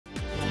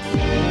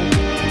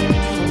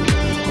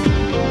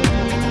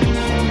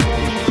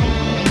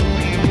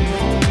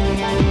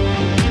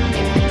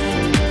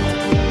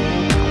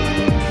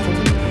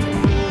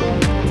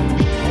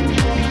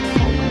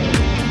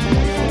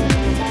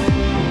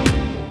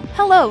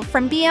Hello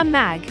from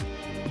BMMag.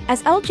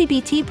 As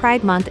LGBT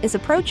Pride Month is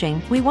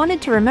approaching, we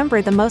wanted to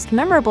remember the most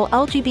memorable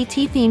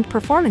LGBT-themed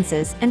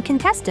performances and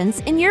contestants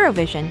in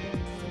Eurovision.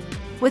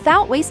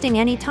 Without wasting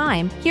any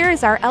time, here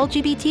is our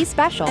LGBT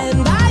special.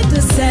 And I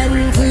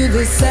descend to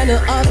the center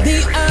of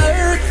the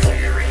earth,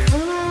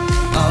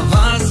 of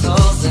our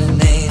souls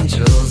and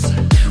angels.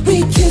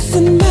 we kiss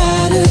and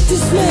matter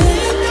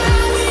dismay.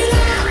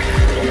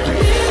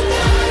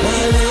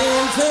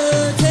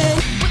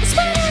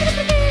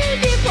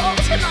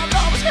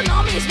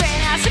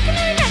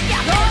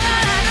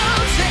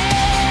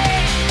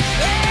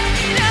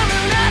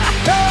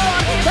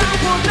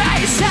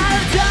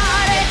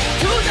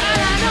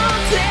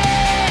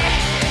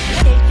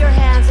 Take your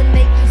hands and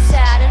make you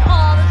sad, and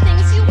all the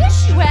things you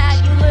wish you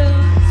had, you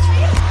lose.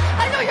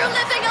 I know you're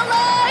living a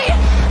lie.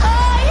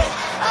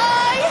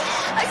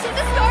 I see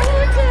the scar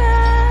who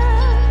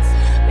dance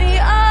me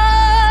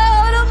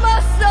out of my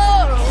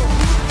soul.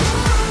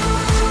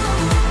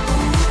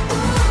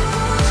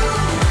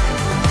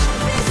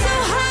 It's so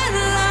hot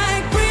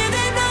like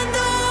breathing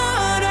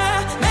underwater.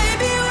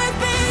 Maybe we've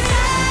been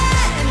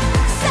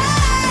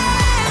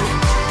sad.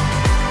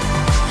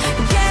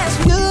 Yes,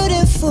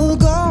 beautiful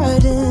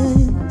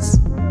gardens,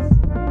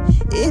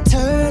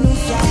 eternal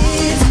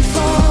flights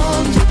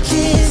from your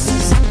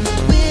kisses.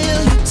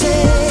 Will you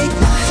take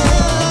my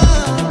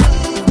hand?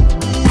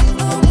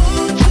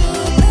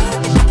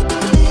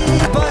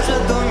 Passa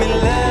do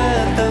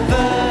mileta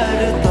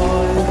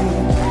värdetorg.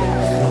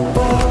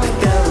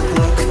 Bokta,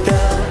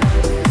 lukta.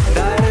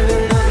 Där är vi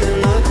namnen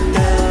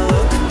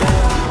lukta.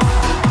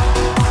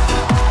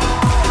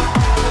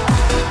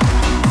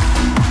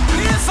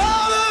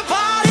 Before the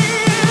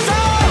party's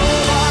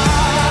over,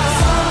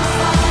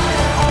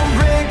 I'm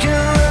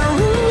breaking the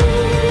rules.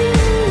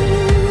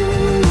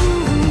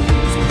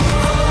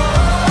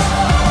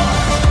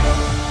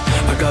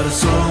 I got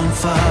us on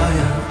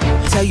fire.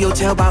 Tell your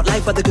tale about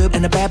life, but the good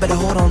and the bad, better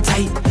hold on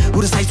tight.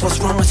 Who decides what's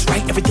wrong, what's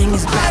right? Everything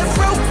is black.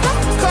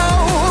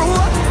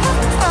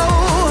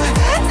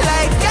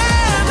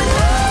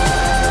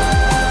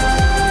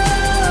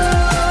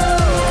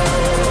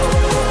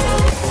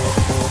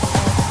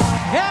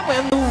 And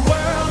when the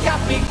world got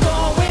me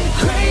going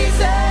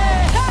crazy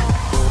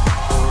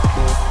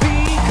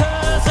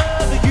because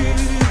of you,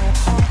 you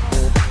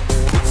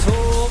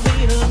told me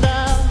to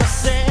love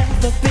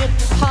myself a bit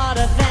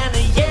harder than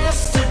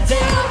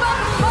yesterday.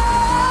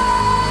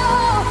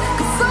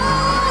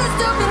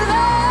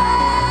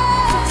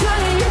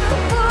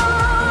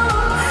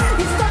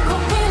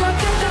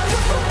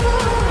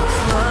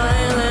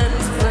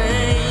 Violence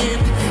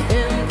playing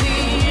and the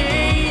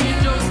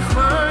angels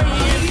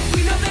crying. We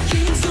know the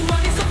king's so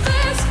money so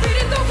fast,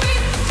 beating the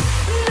wind.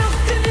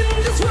 Nothing in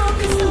this world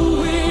can do.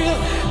 We'll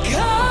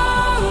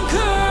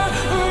conquer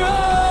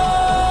all.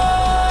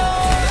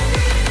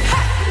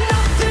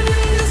 Nothing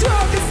in this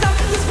world can stop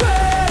the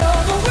spread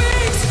of the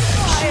wings.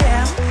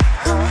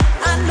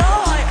 I know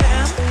I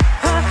am,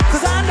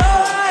 'cause I know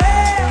I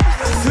am.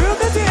 Through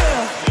the deal,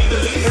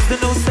 is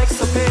there no sex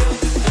appeal?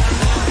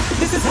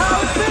 This is how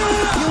it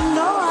feels. You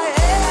know I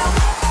am.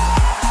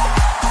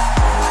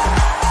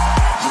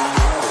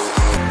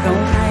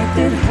 Don't hide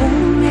it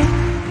home,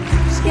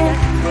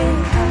 scared me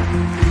out.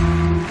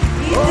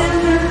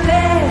 Didn't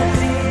let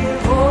me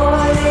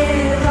hold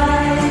it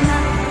right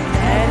now.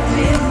 And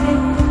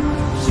living,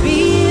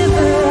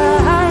 sweeter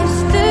eyes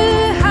to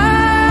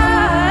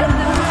hide.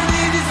 All I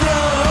need is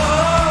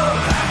love.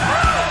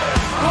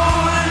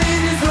 All I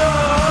need is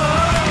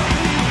love.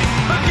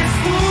 Ma che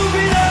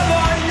stupida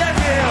voglia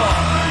che ho.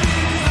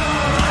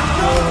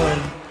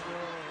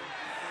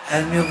 È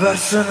il mio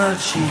verso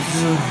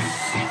narciso.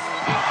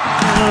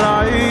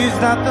 Lies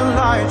that the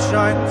light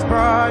shines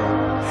bright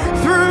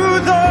through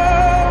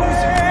those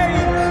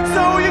days.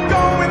 So you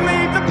go and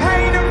leave the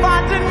pain and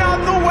find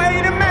another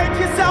way to make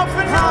yourself,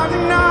 and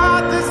I'm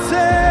not the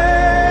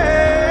same.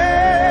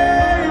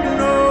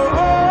 No.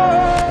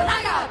 But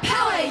I got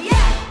power,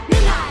 yeah.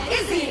 Midnight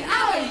is the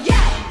hour,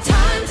 yeah.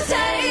 Time to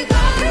take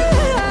over.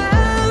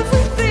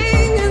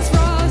 Everything is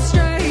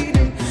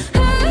frustrating.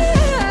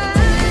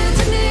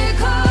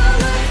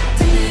 Technicolor.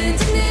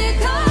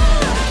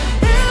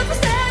 If we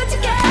stand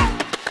together.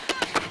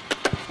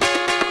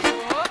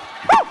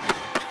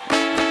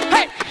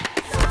 Hey!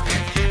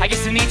 I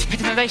guess you need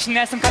innovation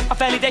and some kind of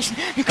validation.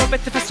 You cope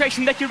with the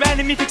frustration that your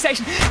enemy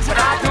fixation. So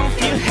I don't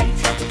feel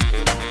hate,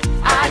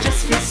 I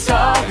just feel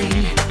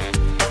sorry.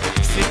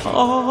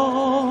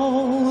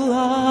 All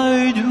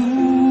I do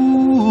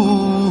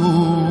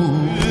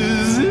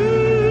is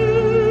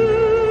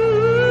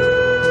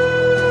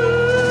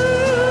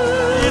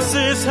this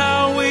is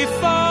how we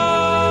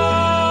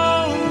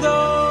found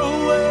our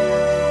way.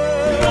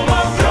 You know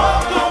my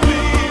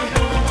broccoli,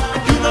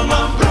 you know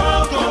my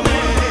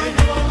broccoli.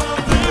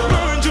 They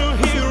burned your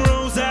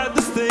heroes at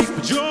the stake,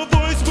 but your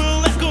voice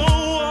will echo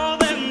all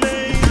their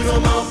names. You know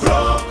my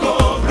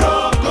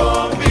broccoli,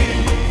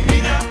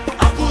 mina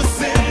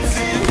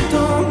acusensi.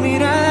 Don't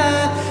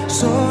mirar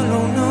solo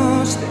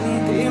unos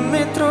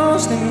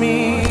centímetros de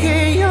mí,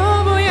 que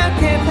yo voy a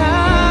quedar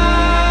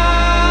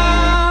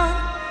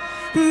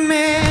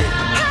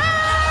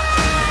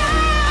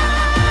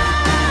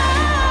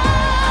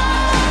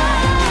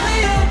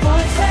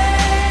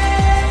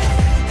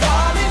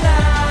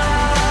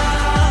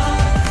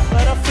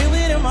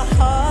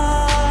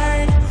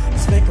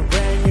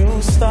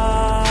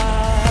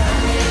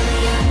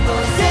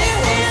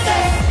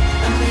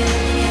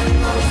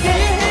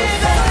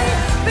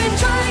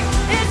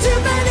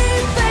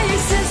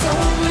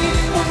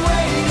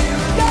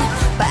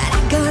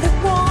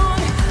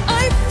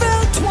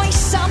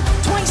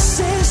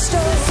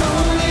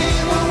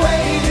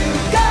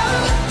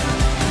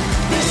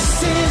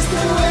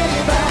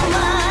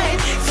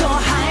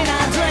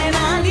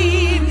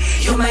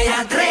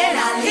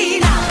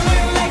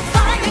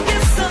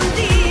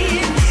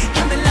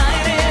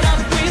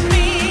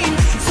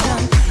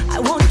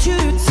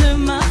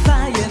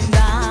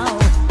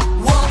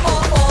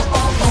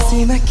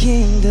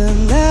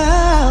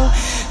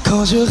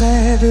je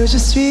rêve, je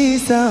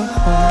suis un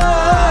roi.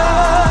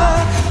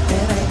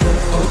 And I go,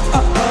 oh,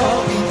 oh,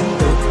 oh, even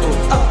though,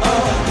 oh, oh,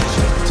 oh.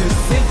 Je te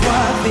sais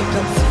voir, fais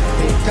comme ci,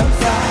 fais comme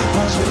ça.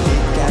 Moi je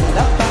régale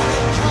là-bas.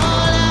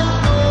 All I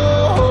know,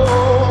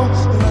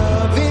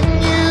 loving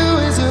you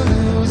is a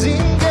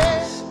losing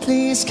game.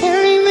 Please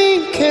carry me,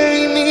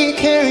 carry me,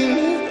 carry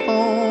me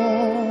home.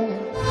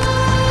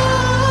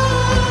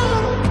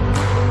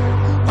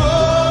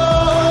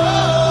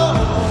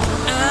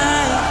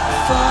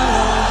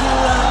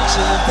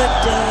 The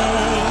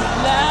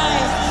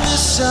daylight, the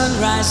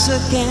sunrise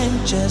again.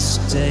 Just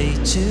stay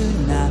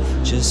tonight,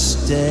 just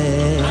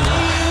stay.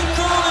 Are you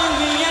calling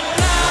me at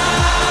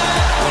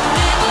night?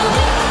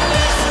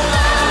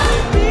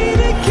 Be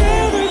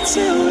together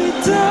till we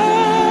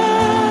die.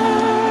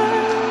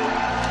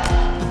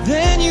 But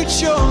then you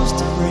chose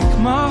to break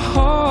my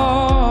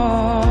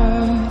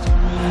heart.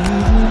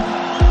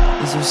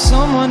 Is there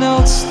someone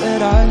else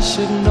that I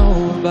should know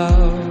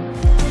about?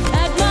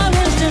 At my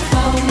worst and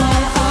found my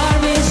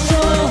arm is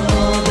strong.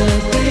 All the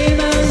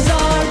demons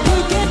are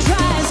crooked,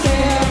 try and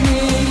scare me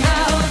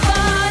out,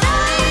 but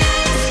I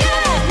ain't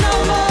scared no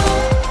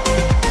more.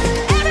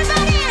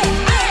 Everybody,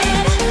 I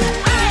ain't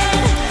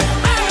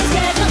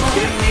scared no more.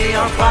 Give me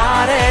your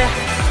body,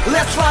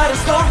 let's write a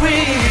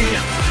story.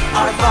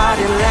 Our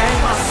body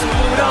language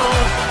suit on,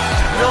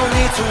 no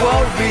need to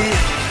worry.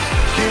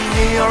 Give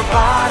me your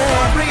body,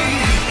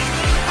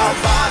 our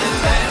body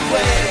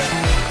language.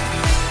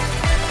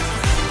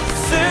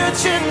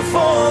 Searching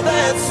for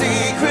that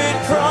secret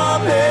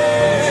promise.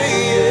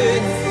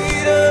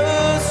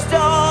 The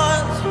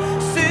stars,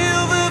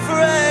 silver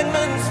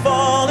fragments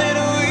falling.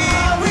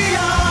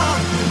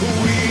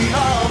 We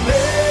are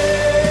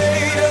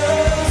made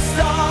of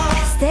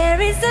stars. There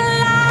is a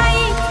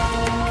light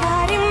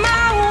guiding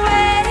my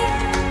way,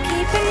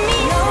 keeping me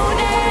on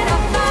and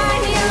I'll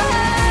find you.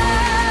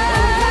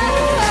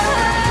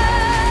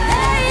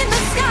 There in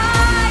the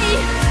sky,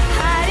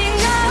 hiding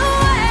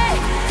away,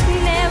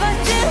 never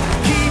to.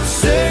 Keep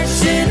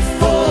searching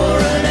for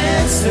an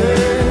answer.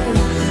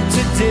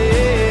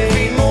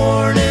 Today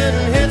morning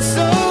hit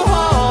so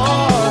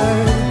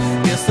hard.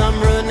 Guess I'm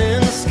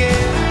running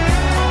scared.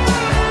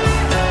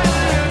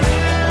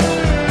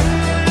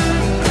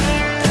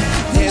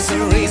 There's a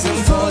reason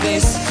for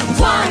this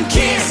one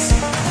kiss.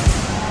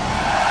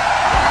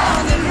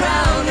 Round and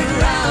round and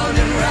round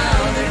and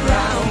round and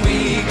round we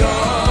go.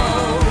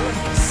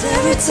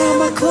 Every time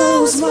I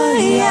close my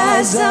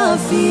eyes, I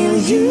feel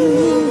you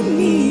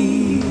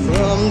need.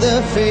 From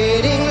the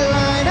fading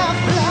light I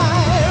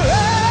fly,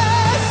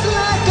 rise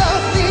like a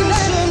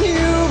phoenix when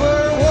you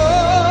were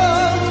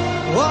one.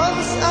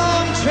 Once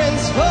I'm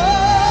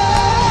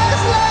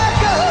transformed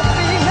like a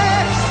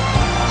phoenix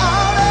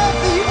out of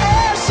the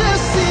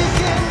ashes,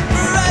 seeking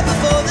Right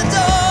before the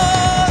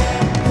dawn.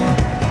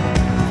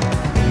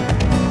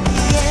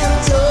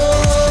 And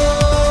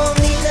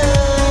only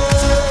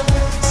love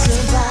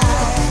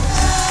survives.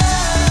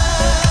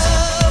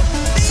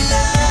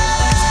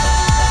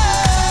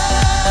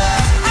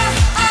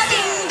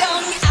 Ding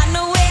dong, I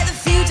know where the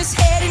future's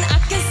heading. I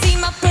can see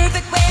my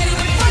perfect wedding.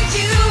 For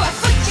you,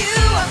 for you,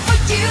 for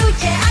you,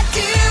 yeah, I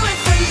do it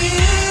for you.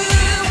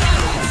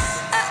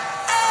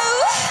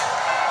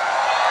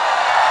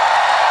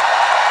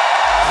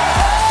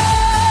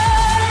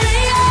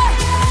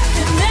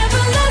 The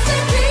Nebulossa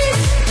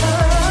piece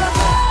of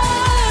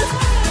us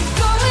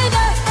going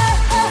up.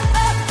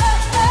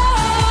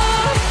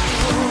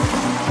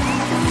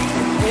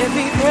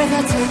 Every breath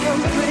I take, I'm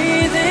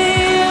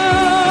breathing.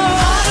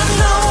 I don't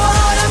know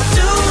what I'm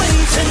doing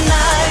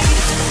tonight,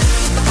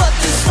 but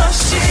this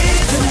rush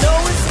you know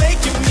it's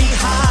making me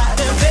hot.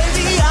 And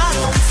baby, I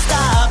don't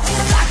stop.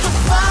 Like a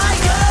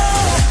fire,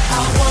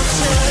 I want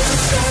you to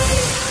stay.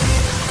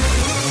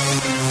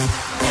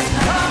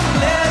 Come,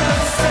 let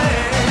us say,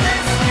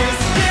 let's kiss,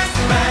 kiss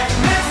back,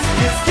 let's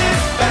kiss,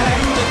 kiss back.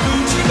 The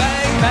Gucci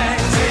bang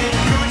bang, say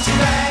Gucci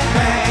bang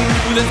bang.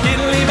 Let's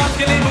giddly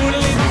boskily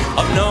boodly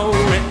of no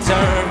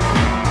return.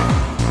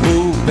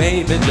 Ooh,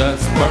 baby,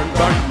 just burn,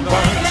 burn,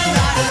 burn.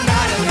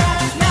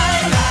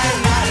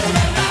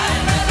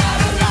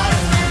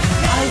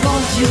 I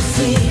want you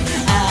see,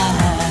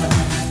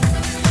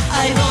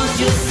 I want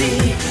you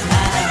see.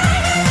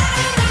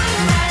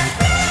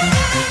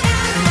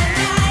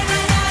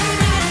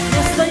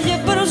 Nastaje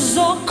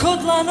brzo ko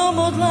dlanom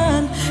od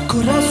dlan, ko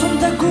razum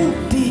da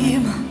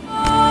gubim.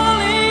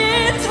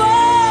 Molitva,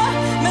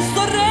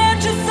 mesto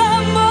reči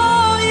samo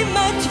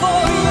ime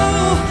tvoju.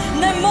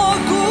 Ne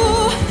mogu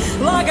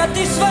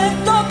lagati sve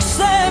dok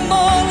se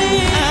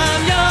molim.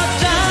 I'm your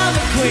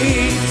drama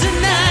queen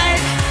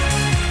tonight.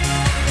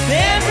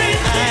 Every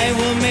night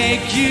will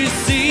make you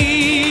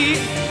see.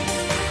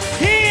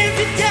 If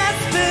you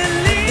just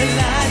believe the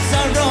lights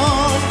are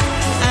on,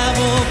 I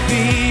will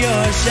be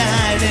your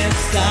shining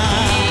star.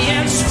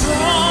 Being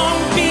strong,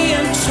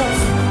 being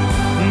tough,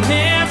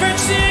 never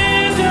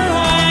tender,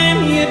 I'm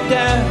your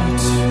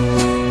doubt.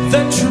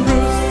 The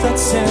truth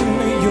that's in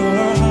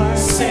your heart,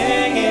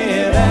 sing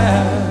it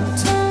out.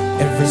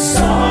 Every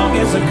song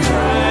is a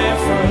cry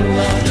for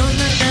love. Но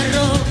на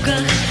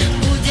дорогах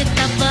будет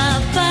там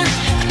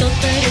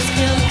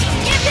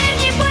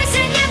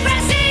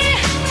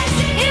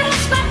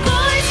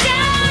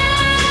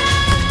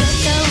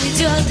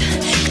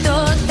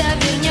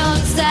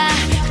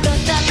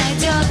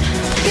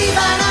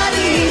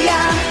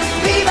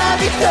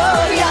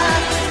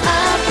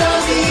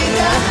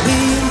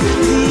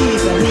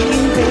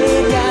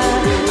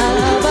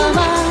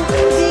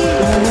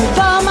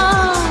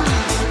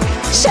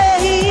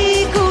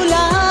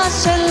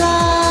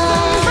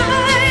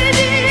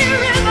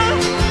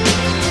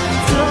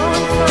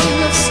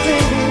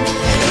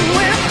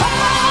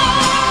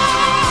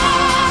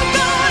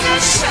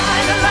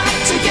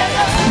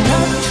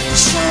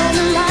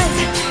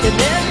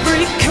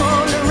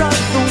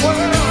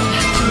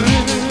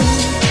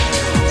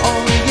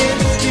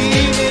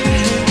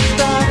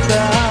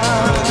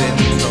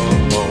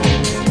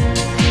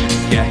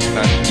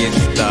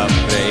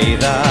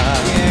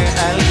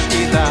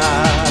älskar deg.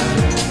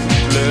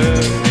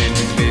 Løven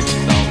mitt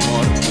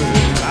amor.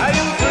 Jeg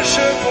gjorde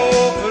forsøk på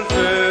å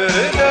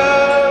forføre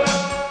deg.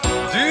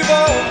 Du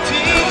var om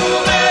tid.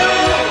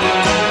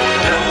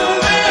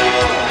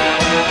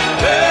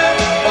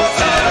 Og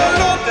selv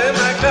låte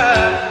meg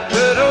klær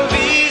for å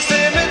vise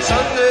mitt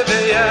sanne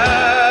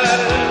begjær.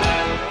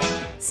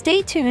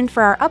 Stay tuned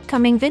for our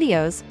upcoming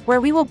videos, where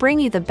we will bring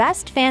you the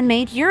best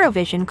fan-made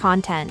Eurovision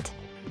content.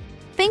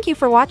 Thank you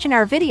for watching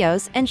our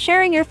videos and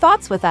sharing your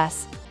thoughts with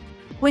us.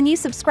 When you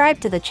subscribe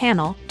to the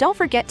channel, don't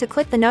forget to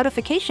click the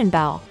notification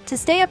bell to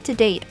stay up to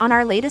date on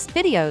our latest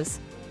videos.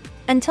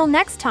 Until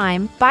next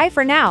time, bye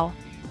for now.